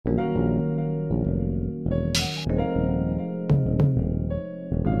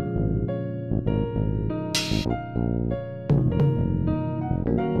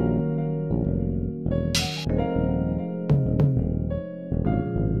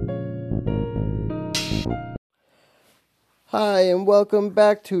Hi, and welcome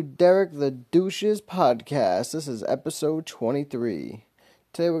back to Derek the Douches podcast. This is episode 23.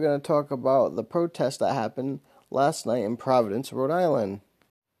 Today we're going to talk about the protest that happened last night in Providence, Rhode Island.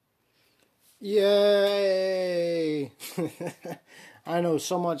 Yay! I know,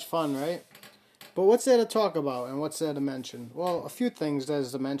 so much fun, right? But what's there to talk about and what's there to mention? Well, a few things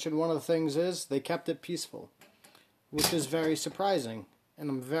there's to mention. One of the things is they kept it peaceful, which is very surprising, and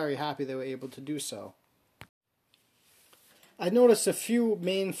I'm very happy they were able to do so. I noticed a few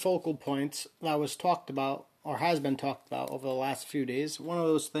main focal points that was talked about, or has been talked about over the last few days. One of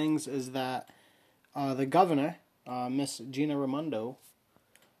those things is that the governor, Miss Gina Raimondo,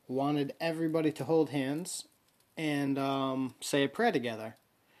 wanted everybody to hold hands and say a prayer together,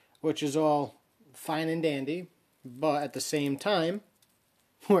 which is all fine and dandy, but at the same time,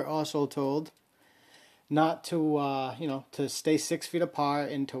 we're also told not to, to stay 6 feet apart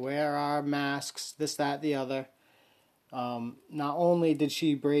and to wear our masks, this, that, the other. Not only did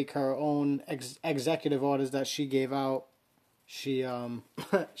she break her own executive orders that she gave out, she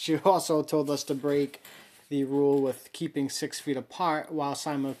she also told us to break the rule with keeping 6 feet apart while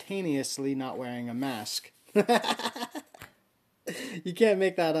simultaneously not wearing a mask. You can't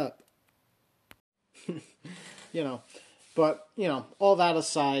make that up. But all that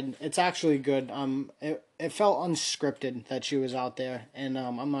aside, it's actually good. It felt unscripted that she was out there, and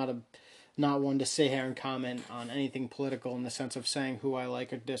I'm not one to sit here and comment on anything political in the sense of saying who I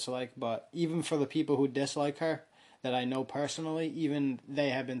like or dislike, but even for the people who dislike her, that I know personally, even they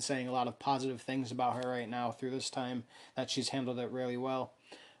have been saying a lot of positive things about her right now through this time, that she's handled it really well.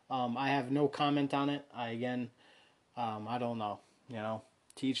 I have no comment on it. I don't know,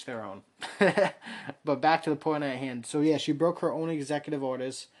 to each their own. But back to the point at hand. So yeah, she broke her own executive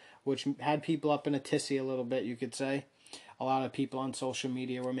orders, which had people up in a tizzy a little bit, you could say. A lot of people on social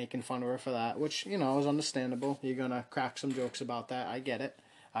media were making fun of her for that, which, is understandable. You're going to crack some jokes about that. I get it.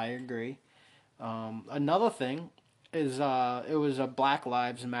 I agree. Another thing is it was a Black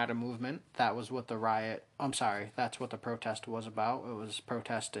Lives Matter movement. That was what that's what the protest was about. It was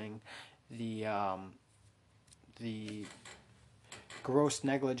protesting the gross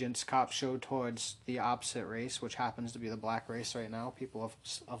negligence cops showed towards the opposite race, which happens to be the black race right now. People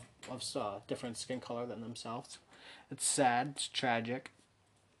of different skin color than themselves. It's sad. It's tragic.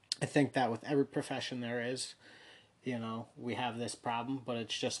 I think that with every profession there is, we have this problem, but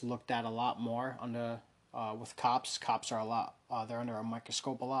it's just looked at a lot more with cops. Cops are they're under a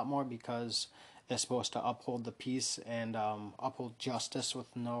microscope a lot more because they're supposed to uphold the peace and uphold justice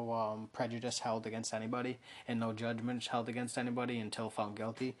with no prejudice held against anybody and no judgment held against anybody until found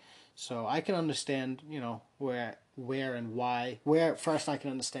guilty. So I can understand, where and why. First I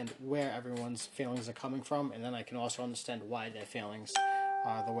can understand where everyone's feelings are coming from, and then I can also understand why their feelings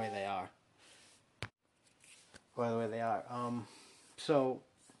are the way they are. So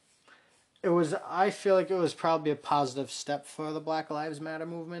I feel like it was probably a positive step for the Black Lives Matter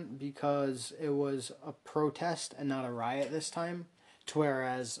movement because it was a protest and not a riot this time.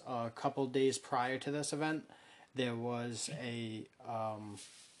 Whereas a couple days prior to this event, there was a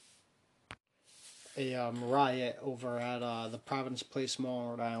riot over at the Providence Place Mall in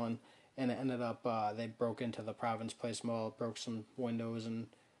Rhode Island, and it ended up they broke into the Providence Place Mall, broke some windows, and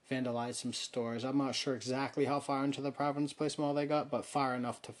vandalized some stores. I'm not sure exactly how far into the Providence Place Mall they got, but far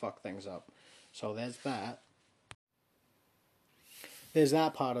enough to fuck things up. So there's that. There's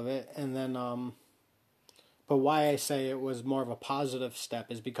that part of it, and then but why I say it was more of a positive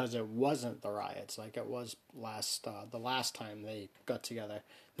step is because it wasn't the riots like it was the last time they got together.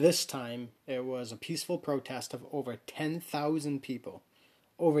 This time it was a peaceful protest of over 10,000 people.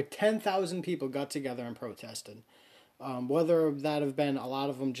 Over 10,000 people got together and protested. Whether that have been a lot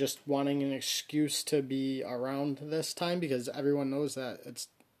of them just wanting an excuse to be around this time because everyone knows that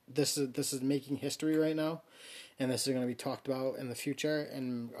this is making history right now. And this is going to be talked about in the future,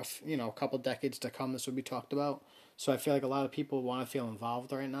 and a couple decades to come. This will be talked about. So I feel like a lot of people want to feel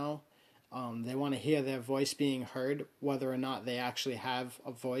involved right now. They want to hear their voice being heard, whether or not they actually have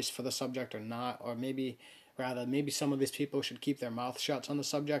a voice for the subject or not. Or maybe some of these people should keep their mouth shut on the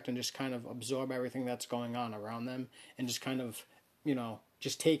subject and just kind of absorb everything that's going on around them, and just kind of,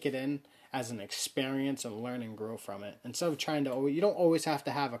 just take it in as an experience and learn and grow from it. Instead of you don't always have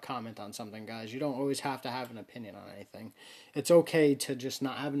to have a comment on something, guys. You don't always have to have an opinion on anything. It's okay to just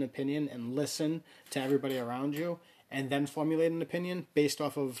not have an opinion and listen to everybody around you and then formulate an opinion based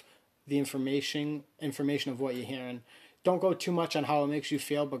off of the information of what you're hearing. Don't go too much on how it makes you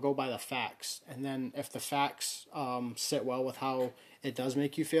feel, but go by the facts. And then if the facts sit well with how it does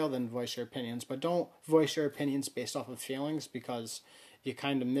make you feel, then voice your opinions. But don't voice your opinions based off of feelings, because you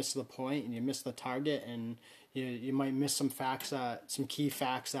kind of miss the point and you miss the target, and you might miss some key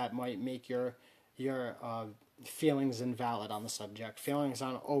facts that might make your feelings invalid on the subject. Feelings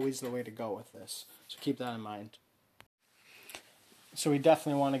aren't always the way to go with this, so keep that in mind. So we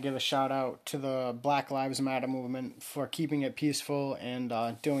definitely want to give a shout out to the Black Lives Matter movement for keeping it peaceful and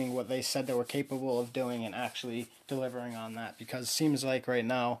doing what they said they were capable of doing and actually delivering on that, because it seems like right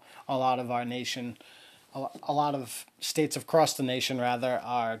now a lot of our nation, a lot of states across the nation rather,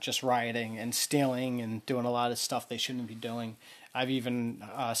 are just rioting and stealing and doing a lot of stuff they shouldn't be doing. I've even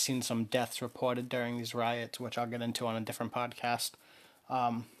seen some deaths reported during these riots, which I'll get into on a different podcast.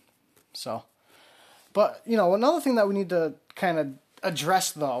 But, another thing that we need to kind of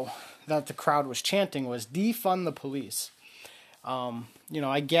address, though, that the crowd was chanting was defund the police.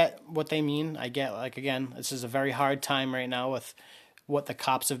 I get what they mean. I get, again, this is a very hard time right now with what the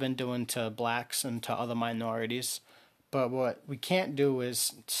cops have been doing to blacks and to other minorities. But what we can't do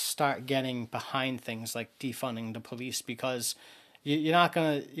is start getting behind things like defunding the police, because you're not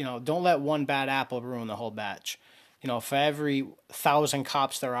going to, don't let one bad apple ruin the whole batch. For every 1,000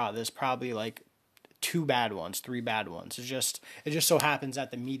 cops there are, there's probably like 2 bad ones, 3 bad ones. It just so happens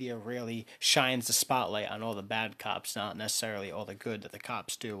that the media really shines the spotlight on all the bad cops, not necessarily all the good that the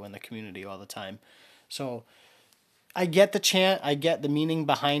cops do in the community all the time. So I get the chant, I get the meaning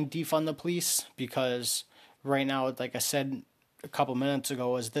behind defund the police, because right now, like I said a couple minutes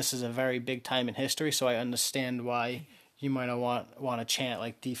ago, this is a very big time in history, so I understand why you might want to chant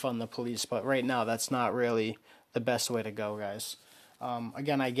like defund the police, but right now that's not really the best way to go, guys.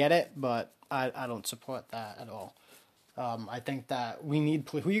 Again, I get it, but I don't support that at all. I think that we need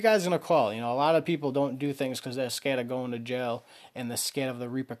who you guys going to call? A lot of people don't do things because they're scared of going to jail and they're scared of the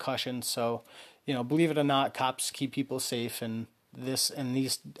repercussions. So, believe it or not, cops keep people safe, and in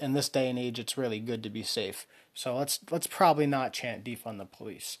this day and age, it's really good to be safe. So let's probably not chant defund the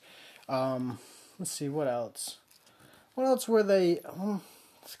police. Let's see, what else. What else were they? A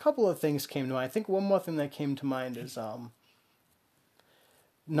couple of things came to mind. I think one more thing that came to mind is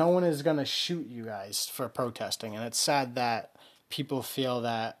no one is going to shoot you guys for protesting. And it's sad that people feel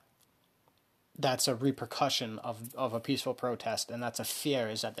that that's a repercussion of a peaceful protest, and that's a fear,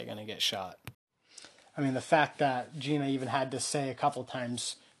 is that they're going to get shot. I mean, the fact that Gina even had to say a couple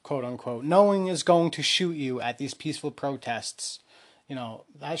times, quote unquote, no one is going to shoot you at these peaceful protests,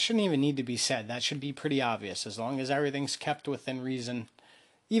 that shouldn't even need to be said. That should be pretty obvious. As long as everything's kept within reason,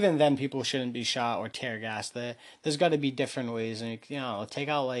 even then people shouldn't be shot or tear gassed. There's got to be different ways. And, take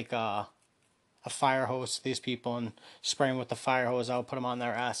out like a fire hose to these people and spray them with the fire hose out, put them on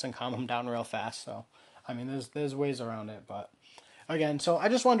their ass and calm them down real fast. So, I mean, there's ways around it. But, again, so I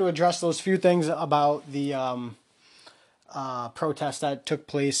just wanted to address those few things about the protest that took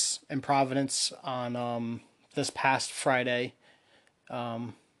place in Providence on this past Friday. I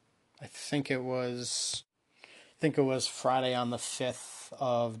think it was Friday on the 5th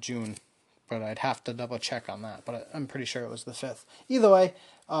of June, but I'd have to double check on that, but I'm pretty sure it was the 5th. Either way,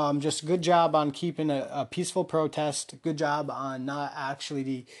 just good job on keeping a peaceful protest. Good job on not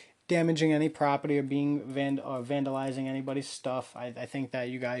actually damaging any property or being vandalizing anybody's stuff. I think that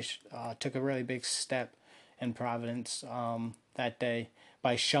you guys took a really big step in Providence that day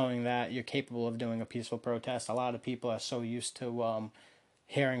by showing that you're capable of doing a peaceful protest. A lot of people are so used to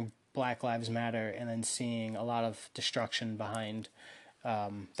hearing Black Lives Matter and then seeing a lot of destruction behind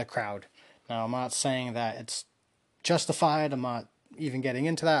the crowd. Now, I'm not saying that it's justified. I'm not even getting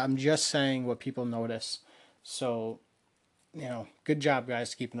into that. I'm just saying what people notice. So, good job,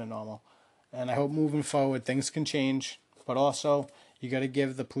 guys, keeping it normal. And I hope moving forward things can change. But also, you got to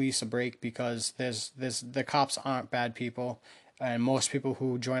give the police a break, because the cops aren't bad people, and most people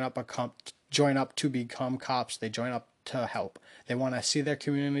who join up to become cops, they join up to help. They want to see their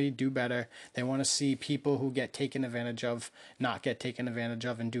community do better. They want to see people who get taken advantage of not get taken advantage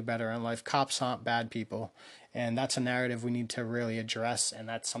of and do better in life. Cops aren't bad people, and that's a narrative we need to really address, and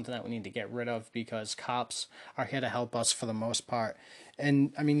that's something that we need to get rid of, because cops are here to help us for the most part.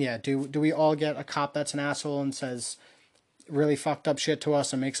 And I mean, yeah, do we all get a cop that's an asshole and says really fucked up shit to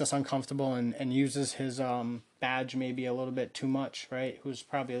us and makes us uncomfortable and uses his badge maybe a little bit too much, right? Who's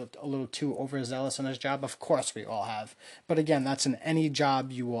probably a little too overzealous in his job? Of course we all have. But again, that's in any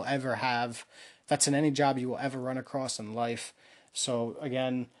job you will ever have. That's in any job you will ever run across in life. So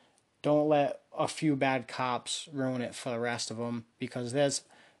again, don't let a few bad cops ruin it for the rest of them, because there's,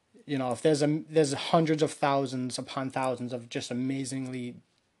 if there's hundreds of thousands upon thousands of just amazingly,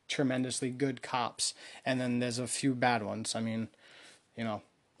 tremendously good cops, and then there's a few bad ones. I mean,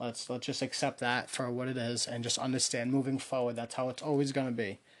 let's just accept that for what it is and just understand moving forward that's how it's always going to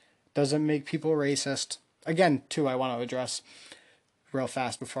be. Doesn't make people racist. Again, too, I want to address, real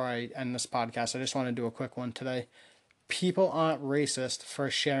fast before I end this podcast. I just want to do a quick one today. People aren't racist for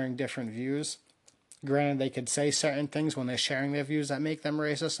sharing different views. Granted, they could say certain things when they're sharing their views that make them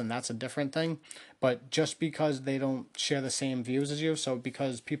racist, and that's a different thing. But just because they don't share the same views as you, so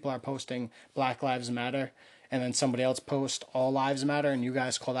because people are posting Black Lives Matter, and then somebody else posts All Lives Matter, and you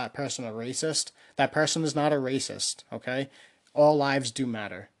guys call that person a racist, that person is not a racist, okay? All lives do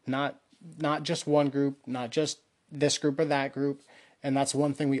matter. Not just one group, not just this group or that group. And that's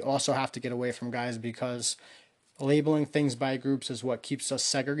one thing we also have to get away from, guys, because labeling things by groups is what keeps us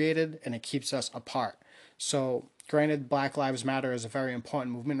segregated and it keeps us apart. So, granted, Black Lives Matter is a very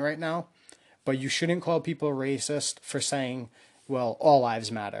important movement right now, but you shouldn't call people racist for saying, well, all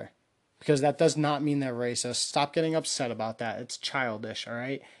lives matter, because that does not mean they're racist. Stop getting upset about that. It's childish, all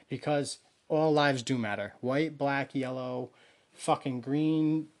right? Because all lives do matter. White, black, yellow, fucking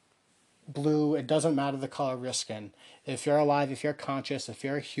green, blue, it doesn't matter the color of your skin. If you're alive, if you're conscious, if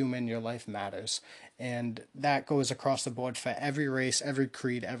you're a human, your life matters. And that goes across the board for every race, every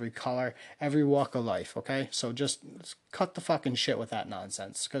creed, every color, every walk of life, okay? So just cut the fucking shit with that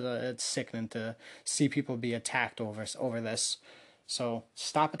nonsense, because it's sickening to see people be attacked over this. So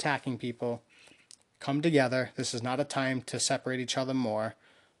stop attacking people. Come together. This is not a time to separate each other more.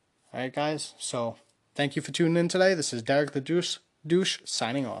 All right, guys? So thank you for tuning in today. This is Derek the Douche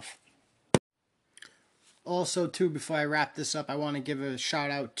signing off. Also, too, before I wrap this up, I want to give a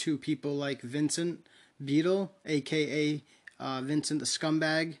shout out to people like Vincent Beadle, aka Vincent the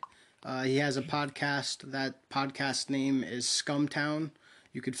Scumbag. He has a podcast. That podcast name is Scumtown.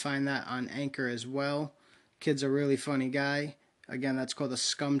 You could find that on Anchor as well. Kid's a really funny guy. Again, that's called the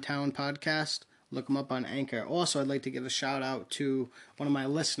Scumtown Podcast. Look him up on Anchor. Also, I'd like to give a shout out to one of my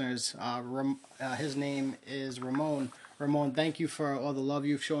listeners. His name is Ramon. Ramon, thank you for all the love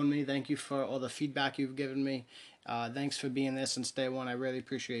you've shown me. Thank you for all the feedback you've given me. Thanks for being there since day one. I really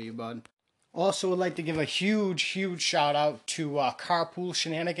appreciate you, bud. Also, would like to give a huge shout out to Carpool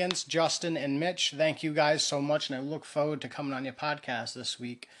Shenanigans, Justin and Mitch. Thank you guys so much, and I look forward to coming on your podcast this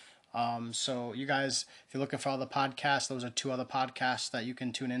week. So you guys, if you're looking for other podcasts, those are two other podcasts that you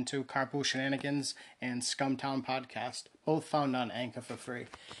can tune into: Carpool Shenanigans and Scumtown Podcast, both found on Anchor for free.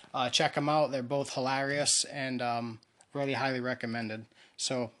 Check them out; they're both hilarious and really highly recommended.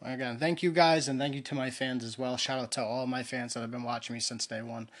 So again, thank you guys, and thank you to my fans as well. Shout out to all my fans that have been watching me since day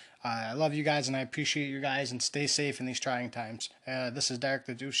one. I love you guys, and I appreciate you guys, and stay safe in these trying times. This is Derek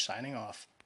the Douche signing off.